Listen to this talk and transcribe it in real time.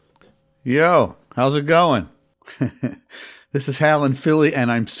Yo, how's it going? This is Hal in Philly,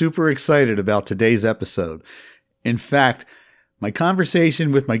 and I'm super excited about today's episode. In fact, my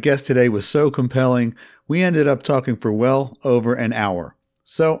conversation with my guest today was so compelling, we ended up talking for well over an hour.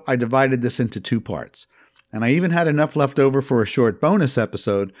 So I divided this into two parts. And I even had enough left over for a short bonus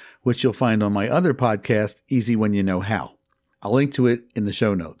episode, which you'll find on my other podcast, Easy When You Know How. I'll link to it in the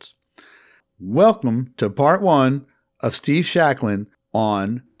show notes. Welcome to part one of Steve Shacklin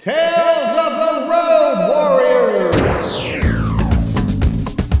on Tales of the Road Warriors.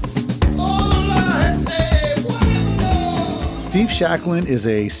 Steve Shacklin is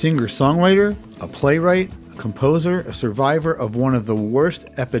a singer-songwriter, a playwright, a composer, a survivor of one of the worst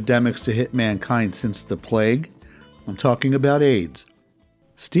epidemics to hit mankind since the plague. I'm talking about AIDS.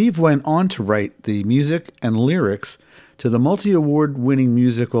 Steve went on to write the music and lyrics to the multi-award winning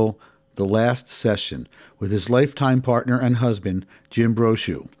musical The Last Session with his lifetime partner and husband, Jim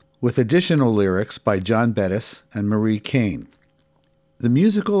Brochu, with additional lyrics by John Bettis and Marie Kane. The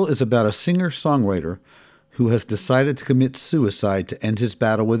musical is about a singer-songwriter who has decided to commit suicide to end his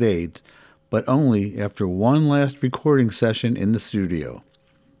battle with AIDS, but only after one last recording session in the studio.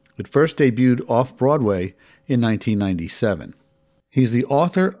 It first debuted off-Broadway in 1997. He's the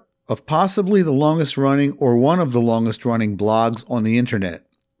author of possibly the longest-running or one of the longest-running blogs on the internet.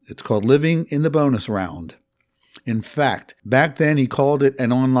 It's called Living in the Bonus Round. In fact, back then he called it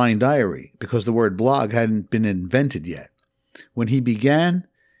an online diary because the word blog hadn't been invented yet. When he began,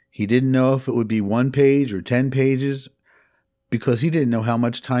 he didn't know if it would be 1 page or 10 pages because he didn't know how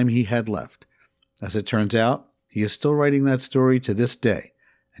much time he had left. As it turns out, he is still writing that story to this day,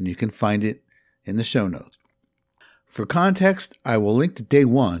 and you can find it in the show notes. For context, I will link to day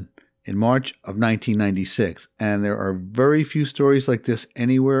one in March of 1996, and there are very few stories like this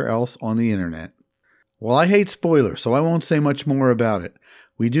anywhere else on the internet. Well, I hate spoilers, so I won't say much more about it.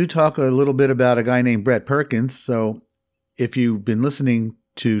 We do talk a little bit about a guy named Brett Perkins, so if you've been listening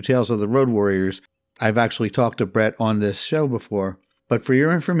to Tales of the Road Warriors, I've actually talked to Brett on this show before. But for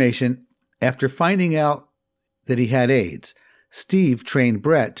your information, after finding out that he had AIDS, Steve trained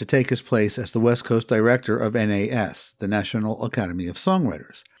Brett to take his place as the West Coast director of NAS, the National Academy of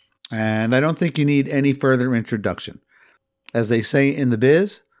Songwriters. And I don't think you need any further introduction. As they say in the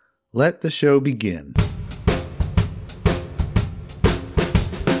biz, let the show begin.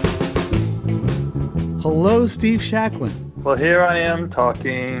 Hello, Steve Shacklin. Well, here I am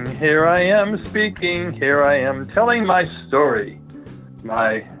talking, here I am speaking, here I am telling my story.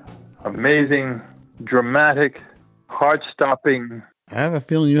 My amazing, dramatic, heart-stopping... I have a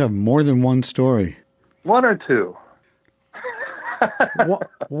feeling you have more than one story. One or two.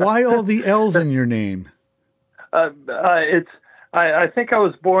 Why all the L's in your name? I think I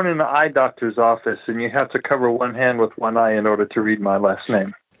was born in an eye doctor's office, and you have to cover one hand with one eye in order to read my last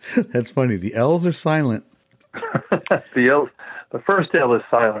name. That's funny. The L's are silent. The first L is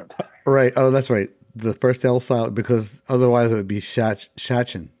silent. Right. Oh, that's right. The first L is silent because otherwise it would be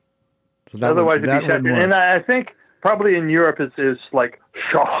Shachin. So otherwise it would be Shachin. And I think probably in Europe it's like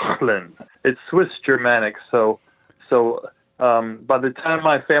Schachlin. It's Swiss Germanic. So by the time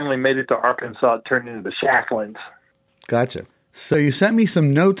my family made it to Arkansas, it turned into the Shacklins. Gotcha. So you sent me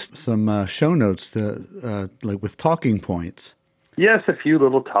some notes, some show notes, like with talking points. Yes, a few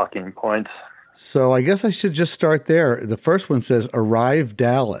little talking points. So I guess I should just start there. The first one says, "Arrive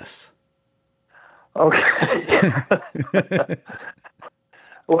Dallas." Okay.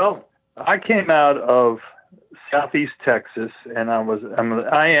 Well, I came out of Southeast Texas, and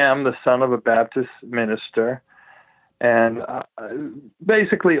I am the son of a Baptist minister. And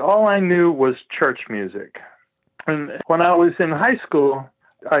basically, all I knew was church music. And when I was in high school,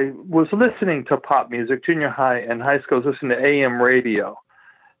 I was listening to pop music. Junior high and high school, I was listening to AM radio.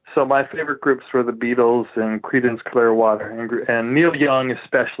 So my favorite groups were the Beatles and Creedence Clearwater, and Neil Young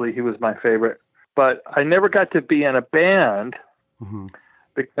especially. He was my favorite. But I never got to be in a band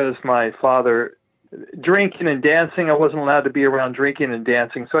because my father, drinking and dancing, I wasn't allowed to be around drinking and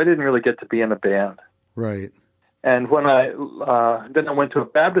dancing, so I didn't really get to be in a band. Right. And when then I went to a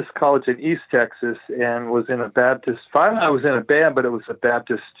Baptist college in East Texas and was in a Baptist. Finally, I was in a band, but it was a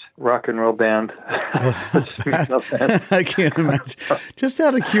Baptist rock and roll band. I can't imagine. Just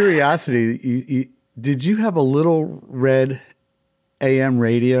out of curiosity, did you have a little red AM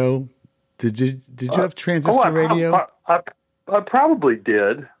radio? Did you have transistor radio? I probably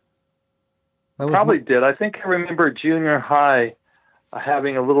did. Did. I think I remember junior high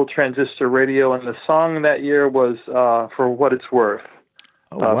having a little transistor radio, and the song that year was For What It's Worth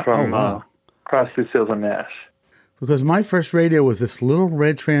from Crosby, Stills and Nash. Because my first radio was this little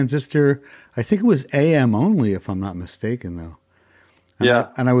red transistor. I think it was AM only, if I'm not mistaken, though. Yeah.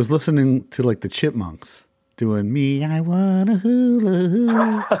 And I was listening to like the Chipmunks doing "Me, I Want a Hula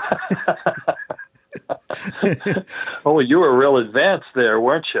Hoop." Oh, you were real advanced there,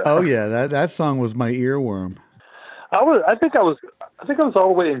 weren't you? Oh yeah, that song was my earworm. I think I was all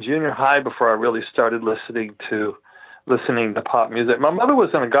the way in junior high before I really started listening to pop music. My mother was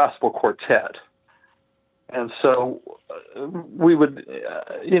in a gospel quartet, and so we would,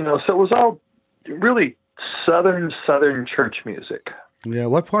 so it was all really southern church music. Yeah,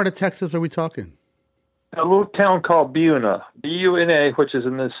 what part of Texas are we talking? A little town called Buna, Buna, which is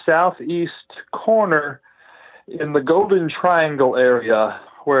in the southeast corner in the Golden Triangle area,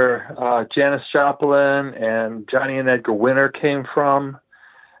 where Janis Joplin and Johnny and Edgar Winter came from.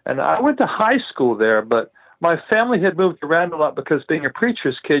 And I went to high school there, but my family had moved around a lot because being a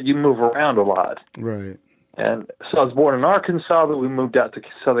preacher's kid, you move around a lot. Right. And so I was born in Arkansas, but we moved out to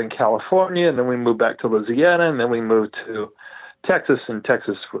Southern California, and then we moved back to Louisiana, and then we moved to Texas, and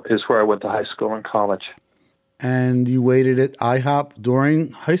Texas is where I went to high school and college. And you waited at IHOP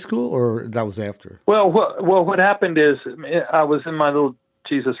during high school, or that was after? Well, what happened is I was in my little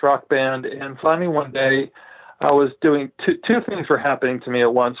Jesus rock band, and finally one day I was doing two things were happening to me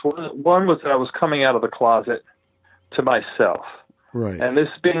at once. One was that I was coming out of the closet to myself, right? And this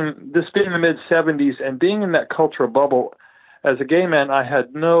being the mid '70s, and being in that cultural bubble as a gay man, I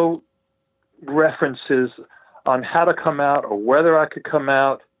had no references on how to come out or whether I could come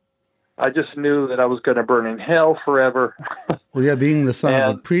out. I just knew that I was going to burn in hell forever. Well, yeah, being the son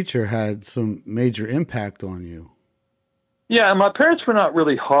of a preacher had some major impact on you. Yeah, and my parents were not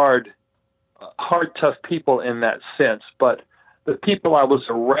really hard, tough people in that sense, but the people I was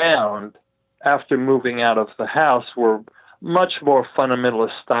around after moving out of the house were much more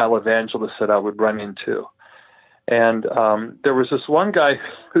fundamentalist style evangelists that I would run into. And there was this one guy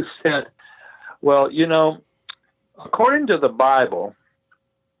who said, well, according to the Bible,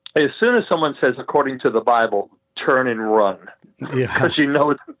 as soon as someone says, according to the Bible, turn and run, because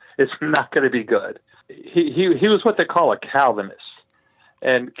it's not going to be good. He was what they call a Calvinist.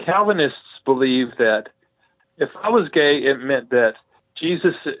 And Calvinists believe that if I was gay, it meant that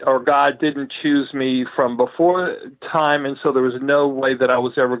Jesus or God didn't choose me from before time, and so there was no way that I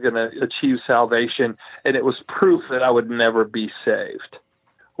was ever going to achieve salvation, and it was proof that I would never be saved.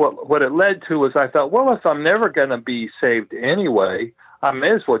 What it led to was I thought, well, if I'm never going to be saved anyway, I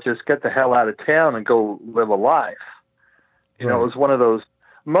may as well just get the hell out of town and go live a life. It was one of those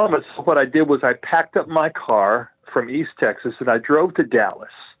moments. What I did was I packed up my car from East Texas and I drove to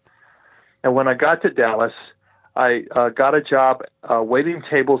Dallas. And when I got to Dallas, I got a job waiting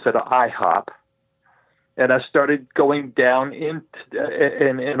tables at an IHOP. And I started going down in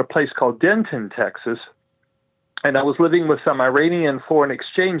a place called Denton, Texas. And I was living with some Iranian foreign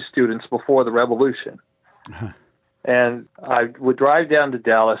exchange students before the revolution. Uh-huh. And I would drive down to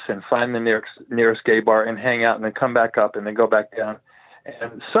Dallas and find the nearest gay bar and hang out and then come back up and then go back down.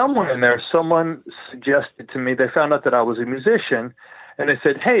 And somewhere in there, someone suggested to me, they found out that I was a musician, and they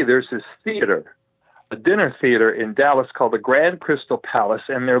said, hey, there's this theater, a dinner theater in Dallas called the Grand Crystal Palace,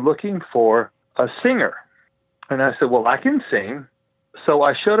 and they're looking for a singer. And I said, well, I can sing. So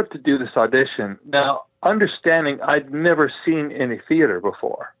I showed up to do this audition. Now, understanding I'd never seen any theater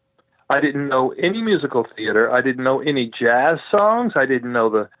before. I didn't know any musical theater. I didn't know any jazz songs. I didn't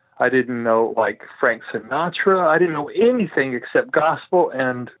know like Frank Sinatra. I didn't know anything except gospel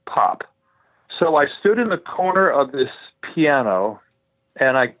and pop. So I stood in the corner of this piano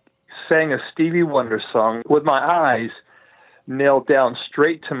and I sang a Stevie Wonder song with my eyes nailed down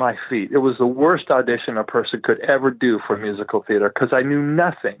straight to my feet. It was the worst audition a person could ever do for musical theater because I knew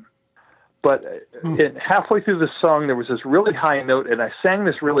nothing. But halfway through the song, there was this really high note, and I sang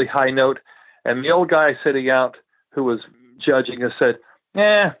this really high note, and the old guy sitting out who was judging us said,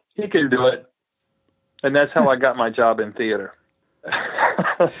 he can do it. And that's how I got my job in theater.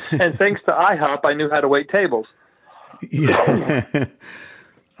 And thanks to IHOP, I knew how to wait tables. Yeah.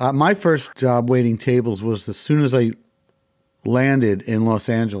 My first job waiting tables was as soon as I landed in Los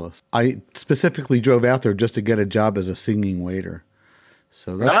Angeles. I specifically drove out there just to get a job as a singing waiter.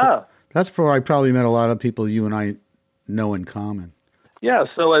 So that's where I probably met a lot of people you and I know in common. Yeah.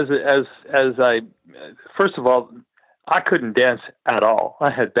 So as I, first of all, I couldn't dance at all.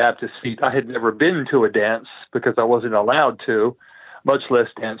 I had Baptist feet. I had never been to a dance because I wasn't allowed to, much less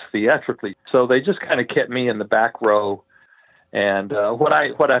dance theatrically. So they just kind of kept me in the back row. And what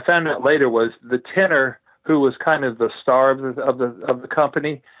I found out later was the tenor, who was kind of the star of the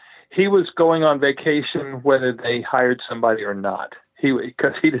company, he was going on vacation whether they hired somebody or not.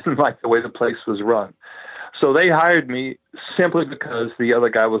 Because he didn't like the way the place was run. So they hired me simply because the other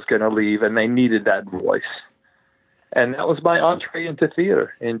guy was going to leave and they needed that voice. And that was my entree into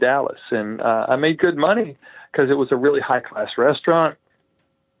theater in Dallas. And I made good money because it was a really high-class restaurant.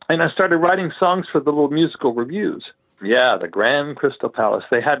 And I started writing songs for the little musical reviews. Yeah, the Grand Crystal Palace.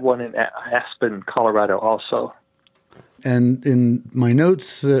 They had one in Aspen, Colorado also. And in my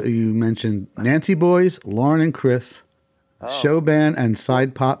notes, you mentioned Nancy Boys, Lauren and Chris, show band, and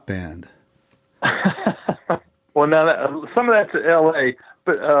side pop band. Well, now some of that's L.A.,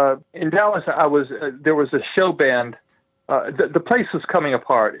 but in Dallas, there was a show band. The place was coming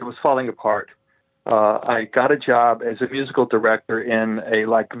apart. It was falling apart. I got a job as a musical director in a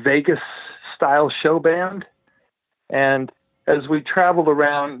Vegas-style show band. And as we traveled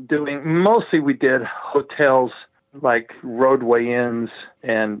around mostly we did hotels like Roadway Inns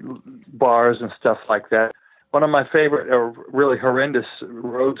and bars and stuff like that. One of my favorite or really horrendous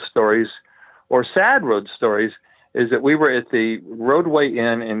road stories or sad road stories is that we were at the Roadway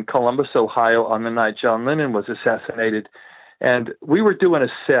Inn in Columbus, Ohio on the night John Lennon was assassinated. And we were doing a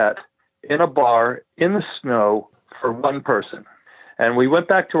set in a bar in the snow for one person. And we went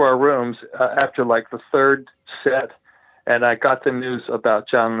back to our rooms after the third set, and I got the news about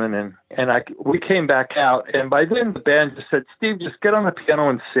John Lennon. And we came back out, and by then the band just said, Steve, just get on the piano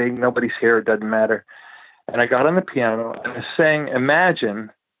and sing. Nobody's here. It doesn't matter. And I got on the piano, and I sang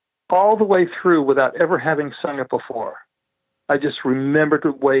Imagine all the way through without ever having sung it before. I just remembered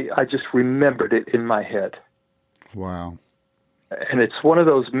it in my head. Wow. And it's one of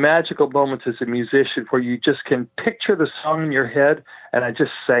those magical moments as a musician where you just can picture the song in your head, and I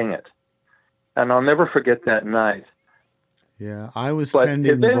just sang it. And I'll never forget that night. Yeah, I was but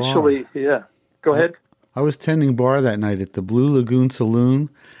tending eventually, bar. Yeah, go ahead. I was tending bar that night at the Blue Lagoon Saloon,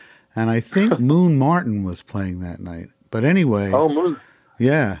 and I think Moon Martin was playing that night. But anyway. Oh, Moon.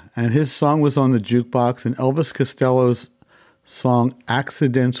 Yeah, and his song was on the jukebox, and Elvis Costello's song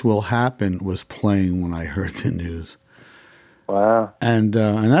 "Accidents Will Happen" was playing when I heard the news. Wow! And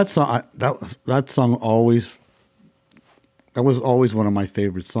that song, that was always one of my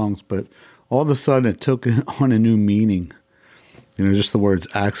favorite songs. But all of a sudden, it took on a new meaning. Just the words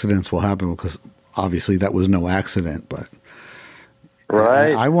 "accidents will happen," because obviously that was no accident. But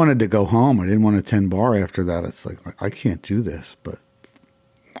right, I wanted to go home. I didn't want to tend bar after that. It's like I can't do this, but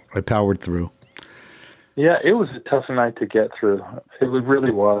I powered through. Yeah, it was a tough night to get through. It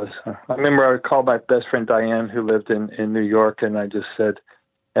really was. I remember I called my best friend Diane, who lived in New York, and I just said,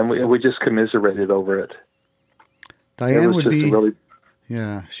 and we just commiserated over it. Diane would be,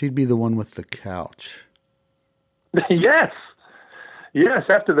 yeah, she'd be the one with the couch. Yes.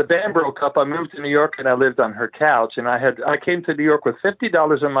 After the band broke up, I moved to New York and I lived on her couch. And I came to New York with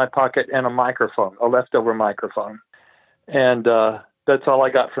 $50 in my pocket and a leftover microphone, and that's all I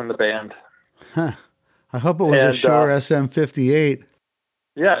got from the band. Huh. I hope it was a Shure SM58.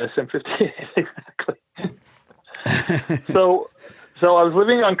 Yeah, SM58, exactly. So I was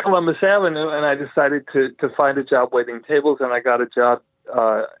living on Columbus Avenue, and I decided to find a job waiting tables, and I got a job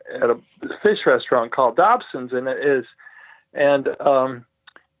at a fish restaurant called Dobson's, and it is. And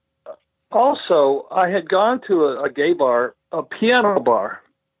also, I had gone to a gay bar, a piano bar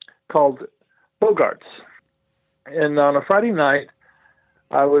called Bogart's. And on a Friday night,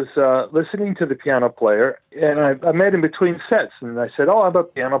 I was listening to the piano player, and I met him between sets. And I said, I'm a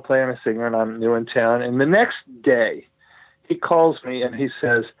piano player and a singer, and I'm new in town. And the next day, he calls me, and he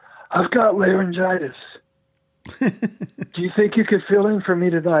says, I've got laryngitis. Do you think you could fill in for me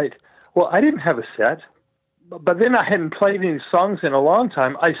tonight? Well, I didn't have a set. But then I hadn't played any songs in a long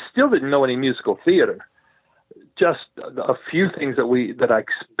time. I still didn't know any musical theater. Just a few things that I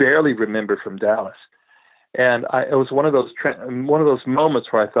barely remember from Dallas. And it was one of those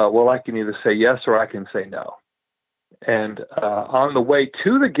moments where I thought, well, I can either say yes or I can say no. And on the way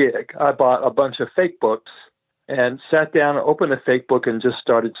to the gig, I bought a bunch of fake books and sat down and opened a fake book and just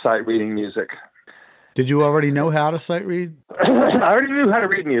started sight reading music. Did you already know how to sight read? I already knew how to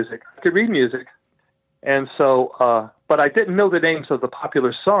read music. I could read music. And so, but I didn't know the names of the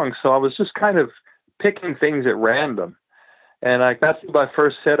popular songs, so I was just kind of picking things at random. And I got through my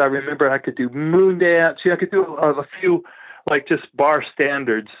first set. I remember I could do Moon Dance. I could do a few, just bar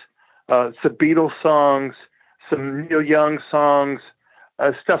standards, some Beatles songs, some Neil Young songs,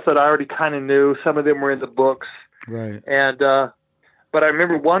 stuff that I already kind of knew. Some of them were in the books. Right. And but I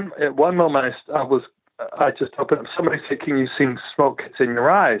remember at one moment I just opened up. Somebody said, "Can you sing Smoke Gets in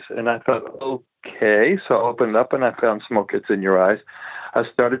Your Eyes?" And I thought, okay. So I opened up and I found Smoke Gets in Your Eyes. I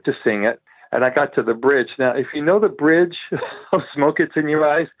started to sing it, and I got to the bridge. Now, if you know the bridge of Smoke Gets in Your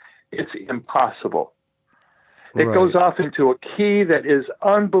Eyes, it's impossible. It goes off into a key that is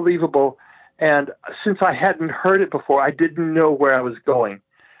unbelievable. And since I hadn't heard it before, I didn't know where I was going.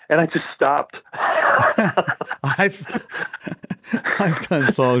 And I just stopped. I've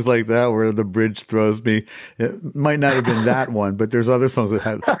done songs like that where the bridge throws me. It might not have been that one, but there's other songs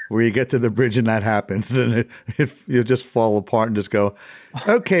where you get to the bridge and that happens, and you just fall apart and just go,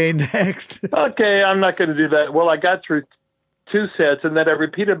 okay, next. Okay, I'm not going to do that. Well, I got through 2 sets, and then I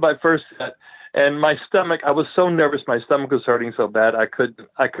repeated my first set, and my stomach, I was so nervous, my stomach was hurting so bad, I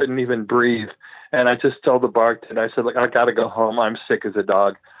couldn't even breathe. And I just told the bartender, I said, look, I got to go home. I'm sick as a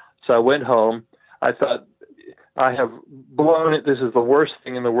dog. So I went home. I thought, I have blown it. This is the worst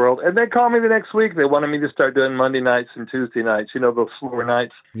thing in the world. And they called me the next week. They wanted me to start doing Monday nights and Tuesday nights, those slower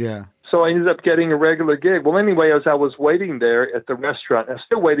nights. Yeah. So I ended up getting a regular gig. Well, anyway, as I was waiting there at the restaurant, I'm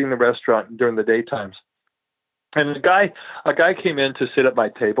still waiting in the restaurant during the daytimes. And a guy came in to sit at my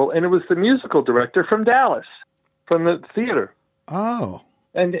table, and it was the musical director from Dallas, from the theater. Oh.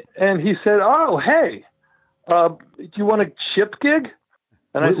 And he said, "Oh, hey, do you want a ship gig?"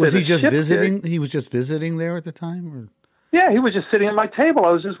 And I was said, he just visiting? Gig? He was just visiting there at the time, or? Yeah, he was just sitting at my table.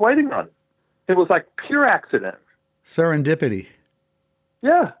 I was just waiting on him. It was like pure accident. Serendipity.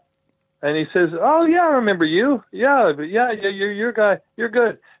 Yeah. And he says, "Oh yeah, I remember you. Yeah, you're your guy. You're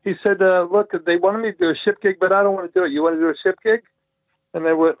good." He said, "Look, they wanted me to do a ship gig, but I don't want to do it. You want to do a ship gig?" And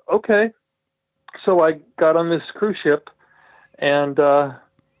they went, "Okay." So I got on this cruise ship, and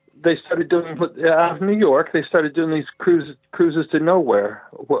they started doing out of New York. They started doing these cruises to nowhere.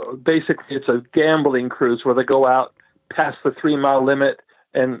 Well, basically, it's a gambling cruise where they go out past the 3-mile limit,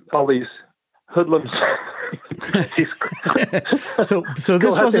 and all these hoodlums. So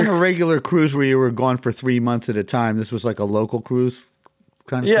this wasn't a regular cruise where you were gone for 3 months at a time. This was like a local cruise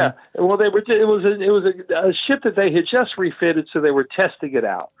kind of thing? Yeah. Well, it was a ship that they had just refitted, so they were testing it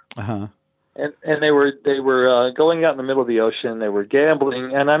out. Uh-huh. And they were going out in the middle of the ocean. They were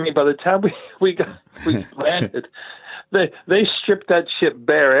gambling, and I mean, by the time we landed, they stripped that ship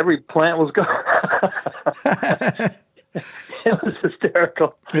bare. Every plant was gone. It was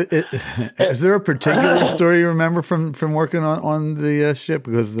hysterical. Is there a particular story you remember from working on the ship?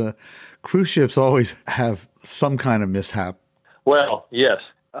 Because the cruise ships always have some kind of mishap. Well, yes.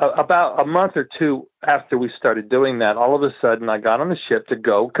 About a month or 2 after we started doing that, all of a sudden I got on the ship to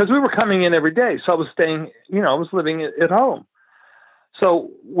go, because we were coming in every day. So I was staying, I was living at home. So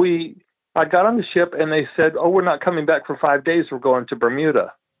I got on the ship and they said, "Oh, we're not coming back for 5 days. We're going to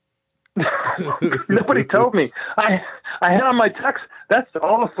Bermuda." Nobody told me. I had on my tux. That's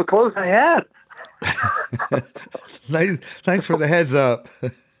all of the clothes I had. Thanks for the heads up.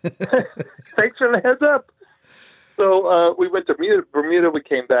 Thanks for the heads up. So we went to Bermuda. We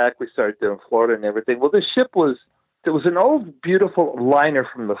came back. We started doing Florida and everything. Well, this ship was an old, beautiful liner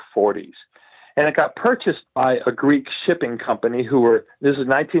from the 40s. And it got purchased by a Greek shipping company this is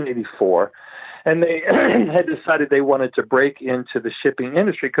 1984. And they had decided they wanted to break into the shipping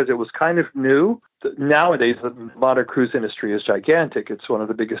industry because it was kind of new. Nowadays, the modern cruise industry is gigantic. It's one of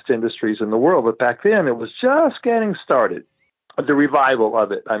the biggest industries in the world. But back then, it was just getting started. The revival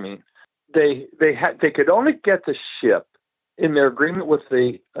of it, I mean. They could only get the ship in their agreement with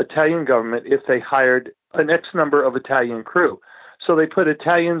the Italian government if they hired an X number of Italian crew. So they put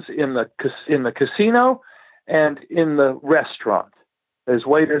Italians in the casino and in the restaurant as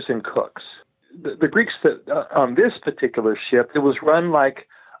waiters and cooks. The Greeks on this particular ship, it was run like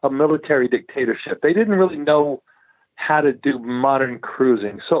a military dictatorship. They didn't really know how to do modern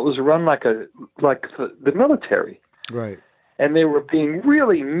cruising, so it was run like the military. Right. And they were being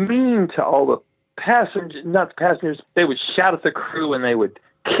really mean to all the passengers. They would shout at the crew, and they would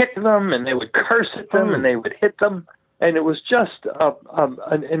kick them, and they would curse at them, and they would hit them. And it was just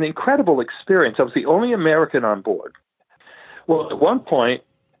an incredible experience. I was the only American on board. Well, at one point,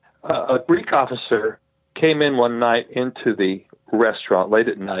 a Greek officer came in one night into the restaurant late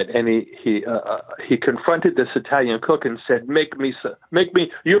at night, and he confronted this Italian cook and said,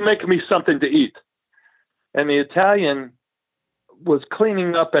 "You make me something to eat." And the Italian was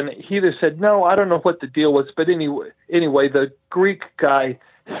cleaning up, and he either said, "No, I don't know what the deal was," but anyway, the Greek guy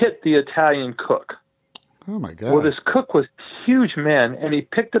hit the Italian cook. Oh my God. Well, this cook was a huge man, and he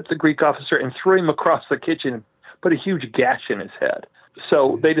picked up the Greek officer and threw him across the kitchen and put a huge gash in his head.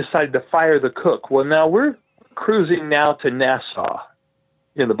 So they decided to fire the cook. Well, now we're cruising now to Nassau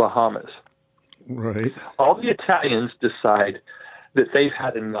in the Bahamas. Right. All the Italians decide that they've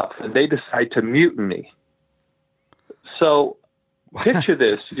had enough, and they decide to mutiny. So picture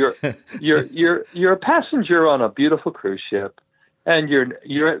this: you're a passenger on a beautiful cruise ship, and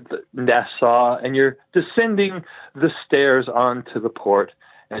you're at Nassau, and you're descending the stairs onto the port,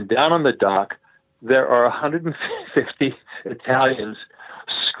 and down on the dock there are 150 Italians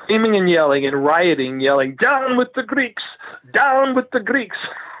screaming and yelling and rioting, yelling, "Down with the Greeks! Down with the Greeks!"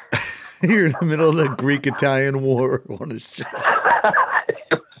 You're in the middle of the Greek-Italian War on a ship.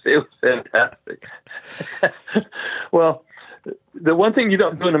 It was fantastic. Well, the one thing you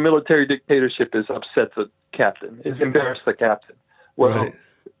don't do in a military dictatorship is upset the captain, is embarrass the captain. Well, Right.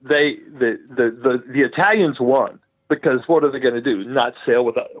 the Italians won, because what are they going to do? Not sail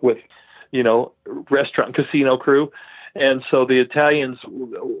with restaurant casino crew, and so the Italians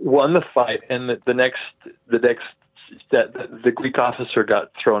won the fight, and the Greek officer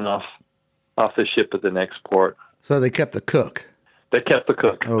got thrown off the ship at the next port. So they kept the cook. They kept the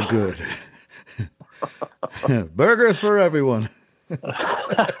cook. Oh, good. Burgers for everyone.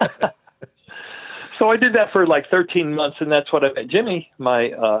 So I did that for like 13 months, and that's what I met Jimmy, my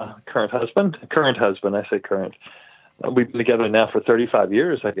current husband. I say current. We've been together now for 35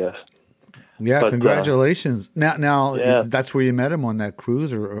 years, I guess. Yeah, But, congratulations. Now, yeah. that's where you met him, on that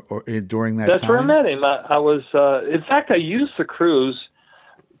cruise or during that That's time? where I met him. I was, in fact, I used the cruise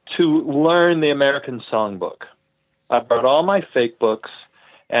to learn the American Songbook. I brought all my fake books,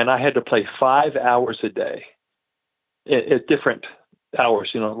 and I had to play 5 hours a day at different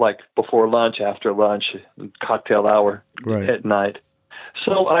hours, like before lunch, after lunch, cocktail hour Right. at night.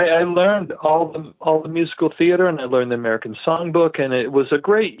 So I learned all the musical theater, and I learned the American Songbook, and it was a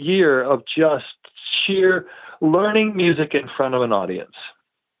great year of just sheer learning music in front of an audience.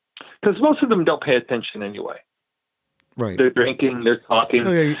 Because most of them don't pay attention anyway. Right. They're drinking, they're talking,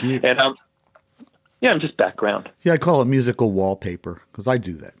 Oh, yeah, and I'm just background. Yeah, I call it musical wallpaper because I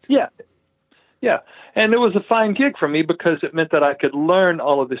do that. Yeah. And it was a fine gig for me because it meant that I could learn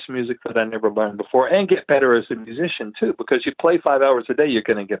all of this music that I never learned before and get better as a musician too, because you play 5 hours a day, you're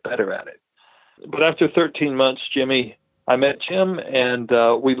going to get better at it. But after 13 months, I met Jim, and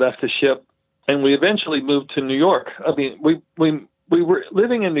we left the ship, and we eventually moved to New York. I mean, we were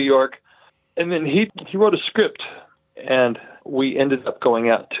living in New York, and then he wrote a script, and we ended up going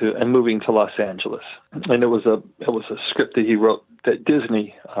out and moving to Los Angeles. And it was a script that he wrote that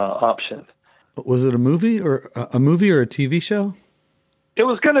Disney optioned. Was it a movie or a TV show? It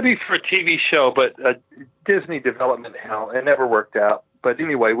was going to be for a TV show, but Disney development hell. It never worked out. But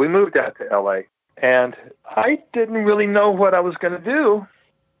anyway, we moved out to L.A., and I didn't really know what I was going to do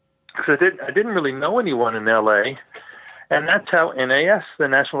because I didn't really know anyone in L.A., and that's how NAS, the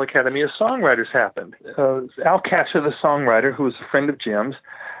National Academy of Songwriters, happened. Al Kasha, the songwriter, who was a friend of Jim's,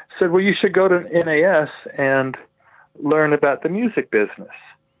 said, well, you should go to NAS and learn about the music business.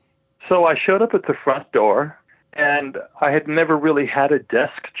 So I showed up at the front door, and I had never really had a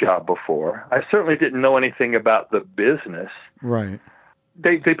desk job before. I certainly didn't know anything about the business. Right.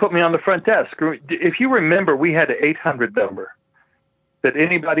 They put me on the front desk. If you remember, we had an 800 number that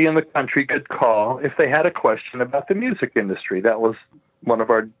anybody in the country could call if they had a question about the music industry. That was one of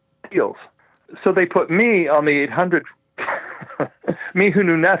our deals. So they put me on the 800, me who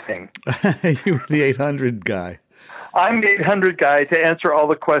knew nothing. You were the 800 guy. I'm the 800 guy to answer all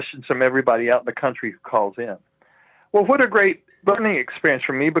the questions from everybody out in the country who calls in. Well, what a great learning experience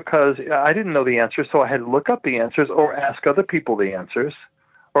for me, because I didn't know the answers, so I had to look up the answers or ask other people the answers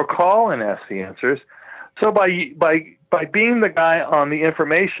or call and ask the answers. So by being the guy on the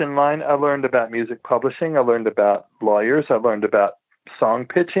information line, I learned about music publishing. I learned about lawyers. I learned about song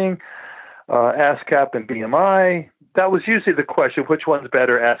pitching, ASCAP and BMI. That was usually the question, which one's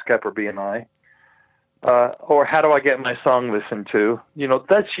better, ASCAP or BMI? Or how do I get my song listened to?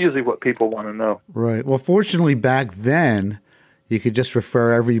 That's usually what people want to know. Right. Well, fortunately, back then, you could just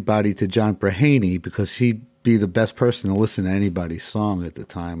refer everybody to John Prahaney because he'd be the best person to listen to anybody's song at the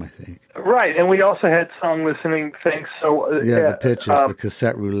time, I think. Right. And we also had song listening things. So the pitches, the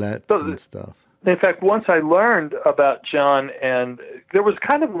cassette roulette and stuff. In fact, once I learned about John, and there was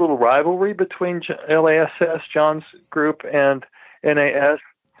kind of a little rivalry between LASS, John's group, and NAS.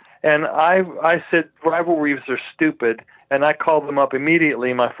 And I said rivalries are stupid, and I called them up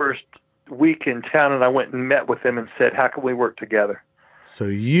immediately my first week in town, and I went and met with them and said, how can we work together? So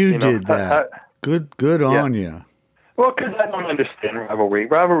you did that. Good on you. Well, because I don't understand rivalry.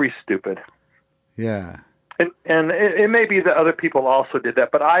 Rivalry's stupid. Yeah. And it may be that other people also did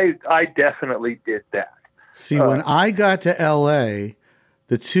that, but I definitely did that. See, when I got to L.A.,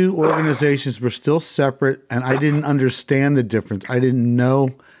 the two organizations were still separate, and I didn't understand the difference. I didn't know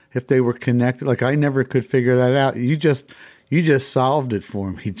if they were connected. Like, I never could figure that out. You just solved it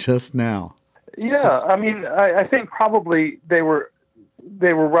for me just now. Yeah, I mean, I think probably they were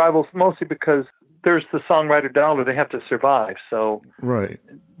rivals mostly because there's the songwriter dollar. They have to survive. So right,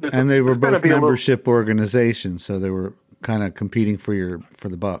 and they were both membership organizations, so they were kind of competing for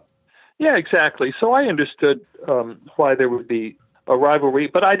the buck. Yeah, exactly. So I understood why there would be a rivalry,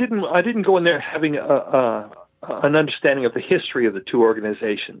 but I didn't go in there having an understanding of the history of the two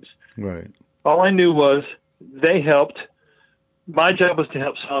organizations. Right. All I knew was they helped. My job was to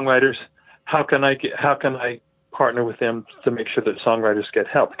help songwriters. How can I partner with them to make sure that songwriters get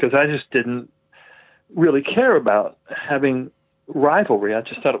help? Because I just didn't really care about having rivalry. I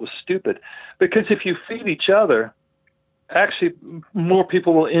just thought it was stupid. Because if you feed each other, actually more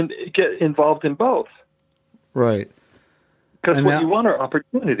people will get involved in both. Right. Because what you want are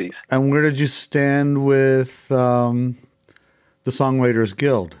opportunities. And where did you stand with the Songwriters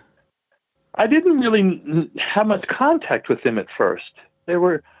Guild? I didn't really have much contact with them at first. They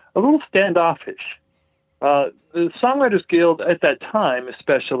were a little standoffish. The Songwriters Guild at that time,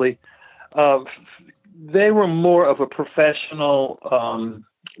 especially, they were more of a professional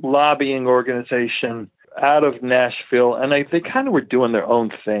lobbying organization out of Nashville, and they kind of were doing their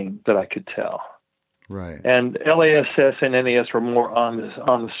own thing that I could tell. Right. And LASS and NAS were more on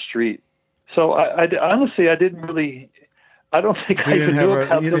the street. So I honestly, I didn't really. I don't think I even knew about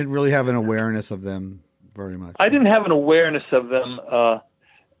them. You didn't really have an awareness of them very much. I didn't have an awareness of them.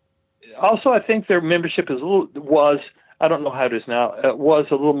 Also, I think their membership was. I don't know how it is now. It was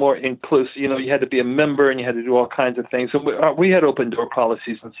a little more inclusive. You know, you had to be a member and you had to do all kinds of things. And we had open door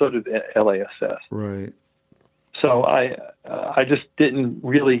policies, and so did LASS. Right. So I just didn't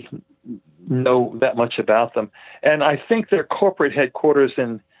really know that much about them. And I think their corporate headquarters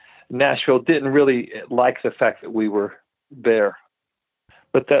in Nashville didn't really like the fact that we were there.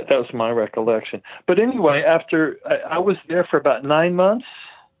 But that was my recollection. But anyway, after I was there for about 9 months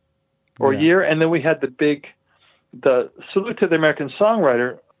or a year, and then we had the Salute to the American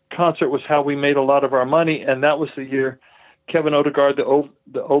Songwriter concert was how we made a lot of our money, and that was the year Kevin Odegaard, the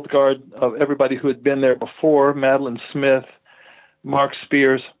old guard of everybody who had been there before, Madeline Smith, Mark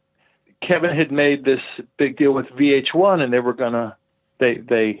Spears. Kevin had made this big deal with VH1, and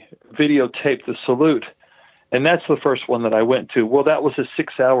they videotaped the Salute. And that's the first one that I went to. Well, that was a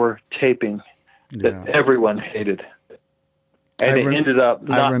 6-hour taping that everyone hated. And it ended up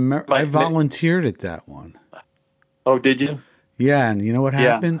not... I volunteered at that one. Oh, did you? Yeah, and you know what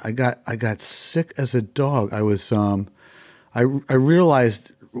happened? Yeah. I got sick as a dog. I was I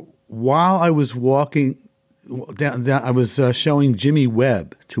realized while I was walking down I was showing Jimmy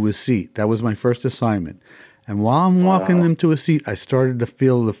Webb to his seat. That was my first assignment. And while I'm walking him to a seat, I started to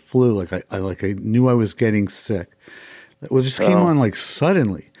feel the flu, like I knew I was getting sick. It just came on like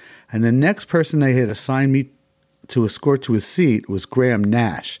suddenly. And the next person they had assigned me to escort to his seat was Graham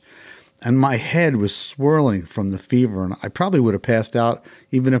Nash. And my head was swirling from the fever, and I probably would have passed out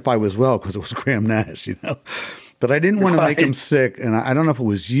even if I was well because it was Graham Nash, you know. But I didn't want to make him sick, and I don't know if it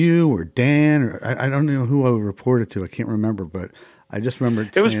was you or Dan, or I don't know who I reported to. I can't remember, but I just remember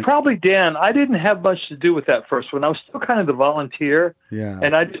it was probably Dan. I didn't have much to do with that first one. I was still kind of the volunteer,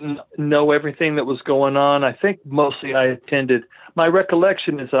 and I didn't know everything that was going on. I think mostly I attended. My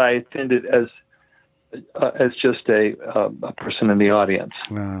recollection is I attended as just a person in the audience.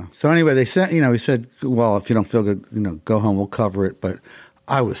 So anyway, they said, he said, well, if you don't feel good, go home, we'll cover it. But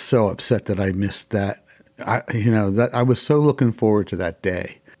I was so upset that I missed that. I was so looking forward to that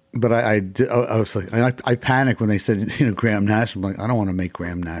day. But I was like, I panicked when they said, Graham Nash. I'm like, I don't want to make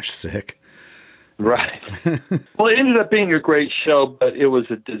Graham Nash sick. Right. Well, it ended up being a great show, but it was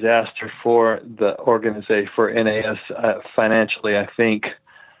a disaster for the organization, for NAS financially, I think.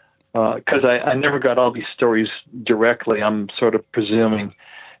 Because I never got all these stories directly, I'm sort of presuming.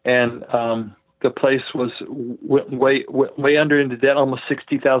 And the place was way under into debt, almost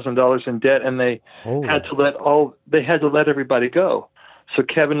 $60,000 in debt, and they had to let everybody go. So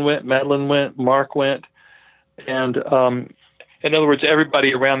Kevin went, Madeline went, Mark went, and in other words,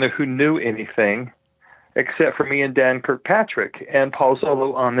 everybody around there who knew anything, except for me and Dan Kirkpatrick and Paul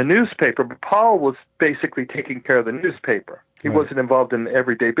Zolo on the newspaper. But Paul was basically taking care of the newspaper. He wasn't involved in the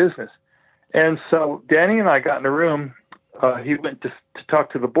everyday business. And so Danny and I got in a room. He went to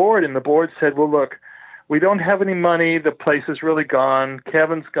talk to the board, and the board said, well, look, we don't have any money. The place is really gone.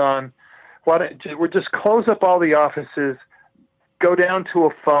 Kevin's gone. Why don't we just close up all the offices, go down to a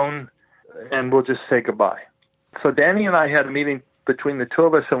phone, and we'll just say goodbye. So Danny and I had a meeting between the two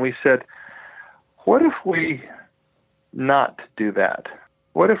of us, and we said, what if we not do that?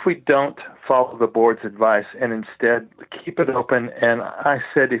 What if we don't follow the board's advice and instead keep it open? And I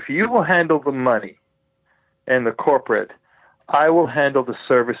said, if you will handle the money and the corporate, I will handle the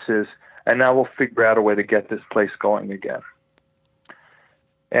services, and I will figure out a way to get this place going again.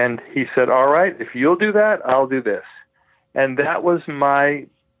 And he said, all right, if you'll do that, I'll do this. And that was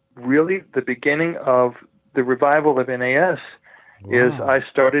really the beginning of the revival of NAS. Wow. Is I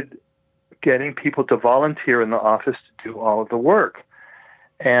started getting people to volunteer in the office to do all of the work.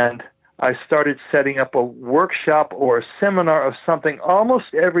 And I started setting up a workshop or a seminar of something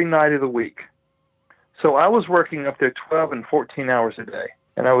almost every night of the week. So I was working up there 12 and 14 hours a day.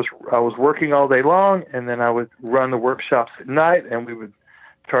 And I was working all day long, and then I would run the workshops at night, and we would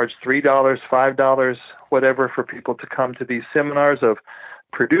charge $3, $5, whatever, for people to come to these seminars of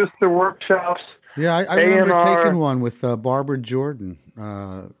produce the workshops. Yeah, I remember taking one with Barbara Jordan.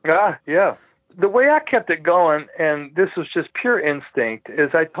 Yeah. The way I kept it going, and this was just pure instinct,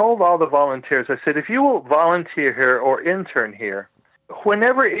 is I told all the volunteers, I said, if you will volunteer here or intern here,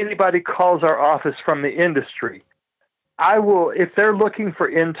 whenever anybody calls our office from the industry, I will, if they're looking for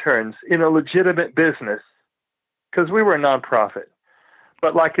interns in a legitimate business, because we were a nonprofit,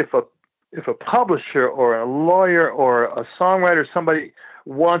 but like if a publisher or a lawyer or a songwriter, somebody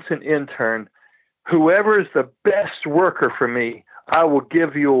wants an intern, whoever is the best worker for me, I will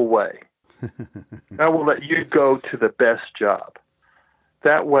give you away. I will let you go to the best job.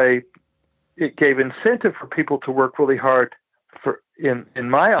 That way, it gave incentive for people to work really hard in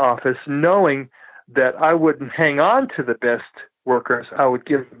my office, knowing that I wouldn't hang on to the best workers. I would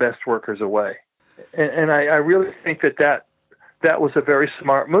give the best workers away. And I really think that was a very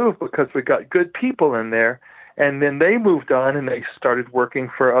smart move, because we got good people in there, and then they moved on and they started working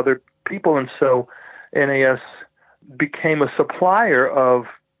for other people. And so NAS became a supplier of,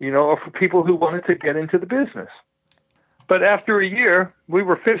 for people who wanted to get into the business. But after a year, we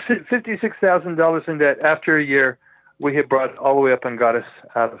were $56,000 in debt. After a year, we had brought it all the way up and got us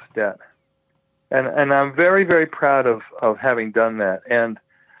out of debt. And I'm very, very proud of having done that. And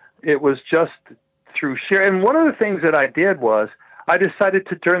it was just through sheer... And one of the things that I did was I decided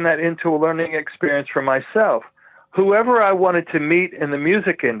to turn that into a learning experience for myself. Whoever I wanted to meet in the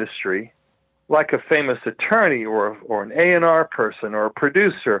music industry, like a famous attorney or an A&R person or a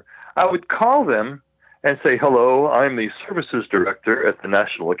producer, I would call them and say, hello, I'm the services director at the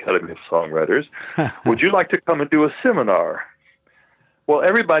National Academy of Songwriters. Would you like to come and do a seminar? Well,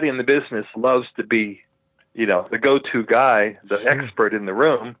 everybody in the business loves to be, the go-to guy, the expert in the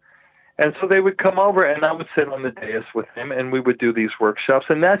room. And so they would come over, and I would sit on the dais with them, and we would do these workshops.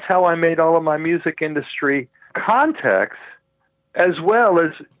 And that's how I made all of my music industry contacts, as well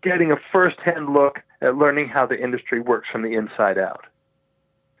as getting a first-hand look at learning how the industry works from the inside out.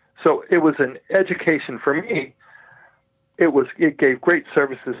 So it was an education for me. It gave great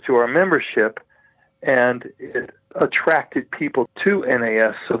services to our membership, and it attracted people to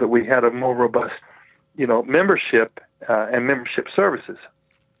NAS so that we had a more robust, membership and membership services.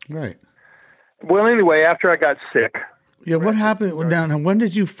 Right. Well, anyway, after I got sick. Yeah, what happened? Now, when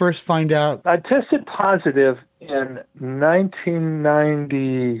did you first find out? I tested positive in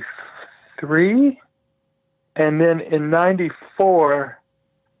 1993, and then in 94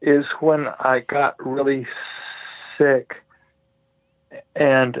 is when I got really sick,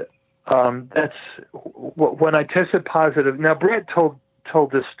 and that's when I tested positive. Now, Brett told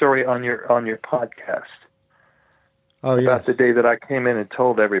this story on your podcast. Oh, yes. About the day that I came in and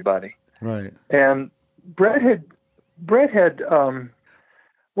told everybody. Right. And Brett had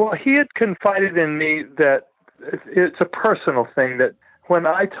he had confided in me that it's a personal thing, that when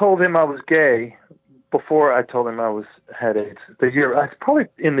I told him I was gay, before I told him I had AIDS, probably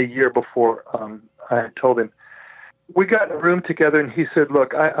in the year before I told him, we got in a room together, and he said,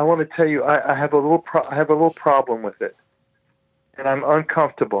 look, I want to tell you, I have a little problem with it, and I'm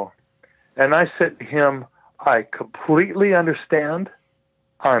uncomfortable. And I said to him, I completely understand.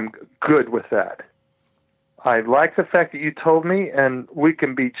 I'm good with that. I like the fact that you told me, and we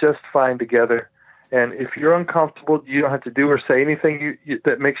can be just fine together. And if you're uncomfortable, you don't have to do or say anything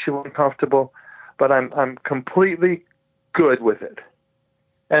that makes you uncomfortable. But I'm completely good with it.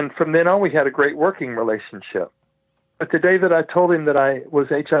 And from then on, we had a great working relationship. But the day that I told him that I was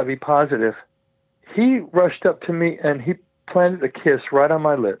HIV positive, he rushed up to me and he planted a kiss right on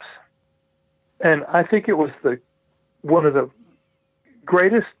my lips. And I think it was one of the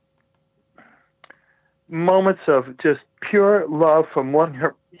greatest moments of just pure love from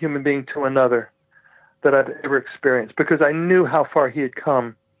one human being to another that I've ever experienced, because I knew how far he had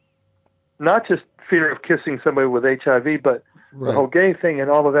come. Not just fear of kissing somebody with HIV, but the whole gay thing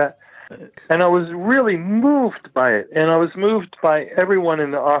and all of that. And I was really moved by it. And I was moved by everyone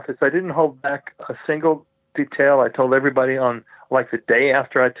in the office. I didn't hold back a single detail. I told everybody on, like, the day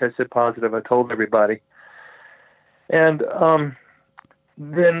after I tested positive, I told everybody. And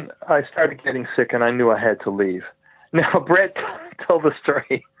then I started getting sick, and I knew I had to leave. Now, Brett told the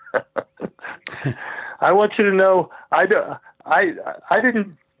story. I want you to know, I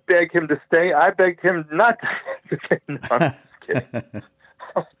didn't beg him to stay. I begged him not to stay. No, I'm just kidding.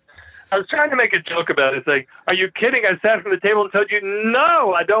 I was trying to make a joke about it. It's like, are you kidding? I sat from the table and told you,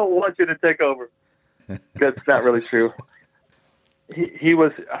 no, I don't want you to take over. That's not really true.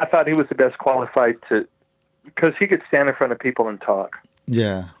 I thought he was the best qualified because he could stand in front of people and talk.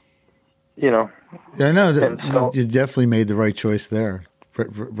 Yeah. You know. I know that you definitely made the right choice there.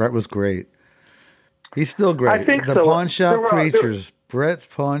 Brett was great. He's still great. I think the so. Pawn Shop Preachers. Brett's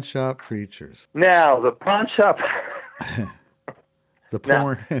Pawn Shop Preachers. Now, the Pawn Shop. The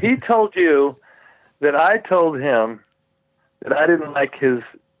porn. Now, he told you that I told him that I didn't like his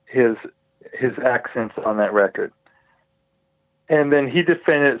accents on that record. And then he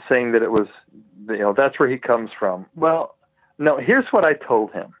defended it, saying that it was, that's where he comes from. Well, no, here's what I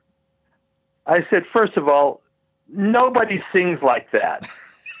told him. I said, first of all, nobody sings like that.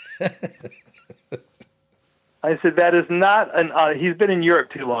 I said, that is not he's been in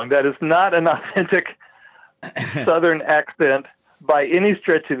Europe too long. That is not an authentic Southern accent by any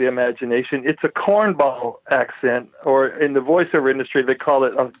stretch of the imagination. It's a cornball accent, or in the voiceover industry, they call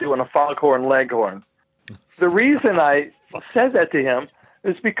it doing a foghorn leghorn. The reason I said that to him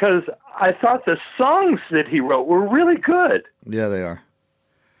is because I thought the songs that he wrote were really good. Yeah, they are.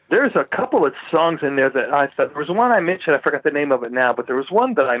 There's a couple of songs in there that I thought, there was one I mentioned, I forgot the name of it now, but there was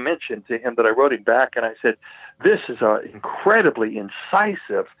one that I mentioned to him that I wrote him back, and I said, this is an incredibly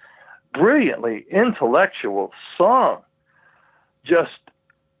incisive, brilliantly intellectual song. Just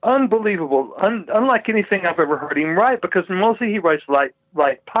unbelievable, unlike anything I've ever heard him write, because mostly he writes light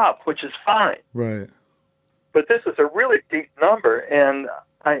pop, which is fine. Right. But this is a really deep number, and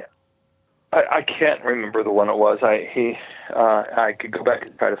I can't remember the one it was. I could go back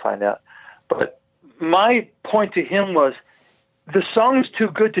and try to find out. But my point to him was, the song's too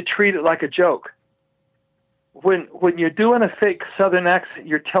good to treat it like a joke. When you're doing a fake Southern accent,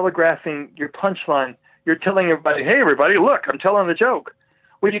 you're telegraphing your punchline. You're telling everybody, hey, everybody, look, I'm telling the joke.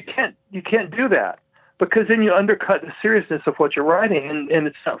 Well, you can't do that, because then you undercut the seriousness of what you're writing, and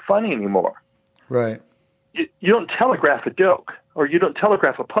it's not funny anymore. Right. You don't telegraph a joke, or you don't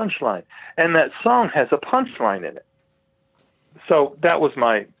telegraph a punchline, and that song has a punchline in it. So that was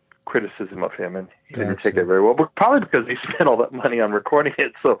my criticism of him, and he didn't take it very well, but probably because he spent all that money on recording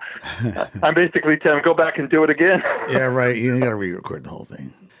it. So I'm basically telling him, go back and do it again. Yeah, right. You got to re-record the whole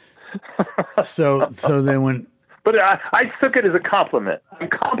thing. So then when... But I took it as a compliment. I'm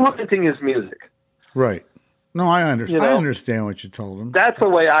complimenting his music. Right. No, I understand. I understand what you told him. That's the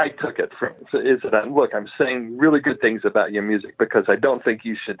way I took it. I'm saying really good things about your music, because I don't think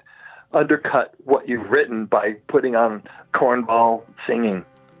you should undercut what you've written by putting on cornball singing.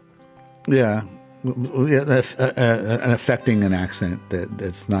 Yeah, and affecting an accent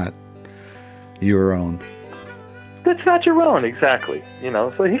that's not your own. That's not your own, exactly.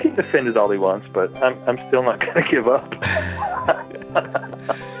 So he can defend it all he wants, but I'm still not going to give up.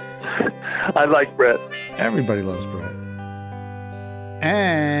 I like Brett. Everybody loves Brett.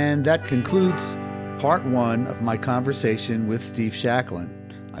 And that concludes part 1 of my conversation with Steve Shacklin.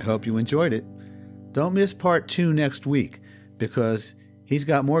 I hope you enjoyed it. Don't miss part 2 next week, because he's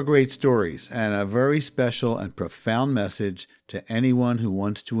got more great stories and a very special and profound message to anyone who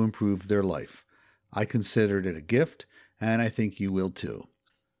wants to improve their life. I considered it a gift, and I think you will too.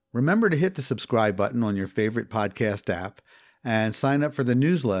 Remember to hit the subscribe button on your favorite podcast app and sign up for the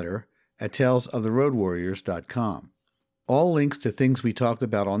newsletter at talesoftheroadwarriors.com. All links to things we talked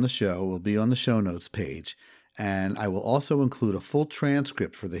about on the show will be on the show notes page, and I will also include a full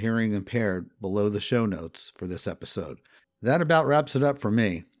transcript for the hearing impaired below the show notes for this episode. That about wraps it up for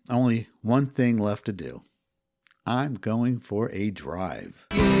me. Only one thing left to do. I'm going for a drive.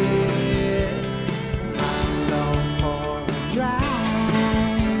 I'm going for a drive.